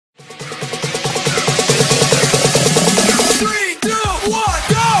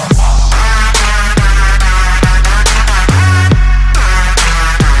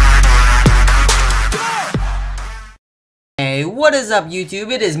What is up,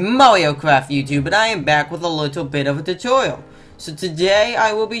 YouTube? It is MarioCraft YouTube, and I am back with a little bit of a tutorial. So today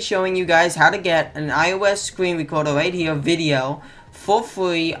I will be showing you guys how to get an iOS screen recorder right here, video, for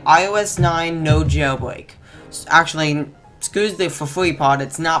free, iOS 9, no jailbreak. Actually, excuse the for free part,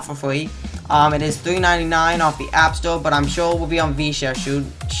 it's not for free. It is $3.99 off the App Store, but I'm sure it will be on VShare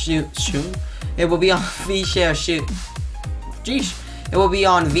It will be on VShare It will be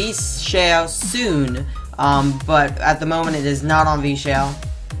on VShare soon. But at the moment it is not on VShare,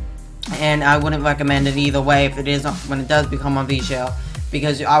 and I wouldn't recommend it either way if it is when it does become on VShare,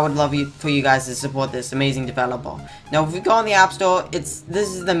 because I would love for you guys to support this amazing developer. Now, if we go on the App Store, this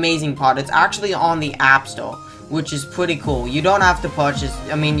is the amazing part. It's actually on the App Store, which is pretty cool. You don't have to purchase.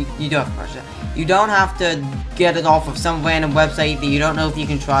 I mean, you do have to purchase it. You don't have to get it off of some random website that you don't know if you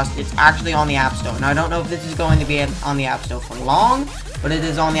can trust. It's actually on the App Store. Now, I don't know if this is going to be on the App Store for long, but it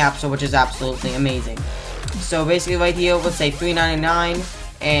is on the App Store, which is absolutely amazing. So basically right here, let's say $3.99,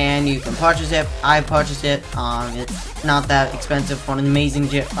 and you can purchase it. I purchased it. It's not that expensive for an amazing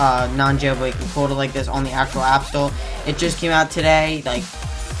non-jailbreak recorder like this on the actual App Store. It just came out today, like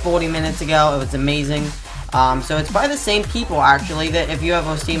 40 minutes ago. It was amazing. So it's by the same people, actually, that if you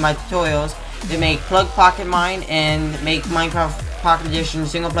ever seen my tutorials, they make Plug Pocket Mine and make Minecraft Pocket Edition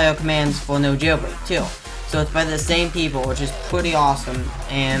single-player commands for no jailbreak, too. So it's by the same people, which is pretty awesome,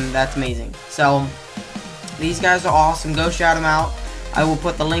 and that's amazing. So these guys are awesome. Go shout them out. I will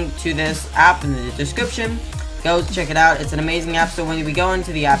put the link to this app in the description. Go check it out. It's an amazing app. So when we go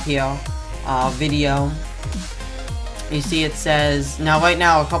into the app here, video, you see it says, now right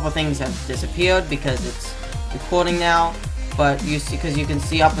now a couple things have disappeared because it's recording now, but you see, because you can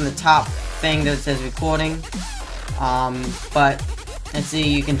see up in the top thing that it says recording, but let's see,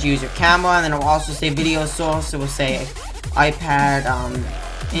 you can choose your camera, and then it will also say video source. It will say iPad,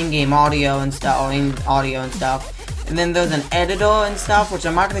 in-game audio and stuff, or in audio and stuff. And then there's an editor and stuff, which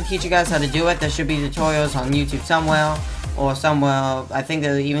I'm not going to teach you guys how to do it. There should be tutorials on YouTube somewhere, or somewhere. I think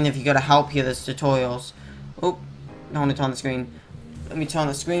that even if you go to help here, there's tutorials. Oop, I want to turn the screen. Let me turn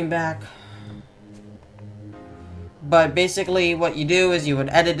the screen back. But basically what you do is you would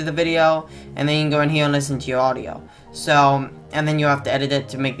edit the video, and then you can go in here and listen to your audio. So, and then you have to edit it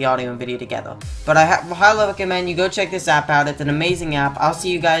to make the audio and video together. But I highly recommend you go check this app out. It's an amazing app. I'll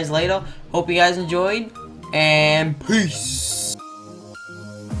see you guys later. Hope you guys enjoyed, and peace.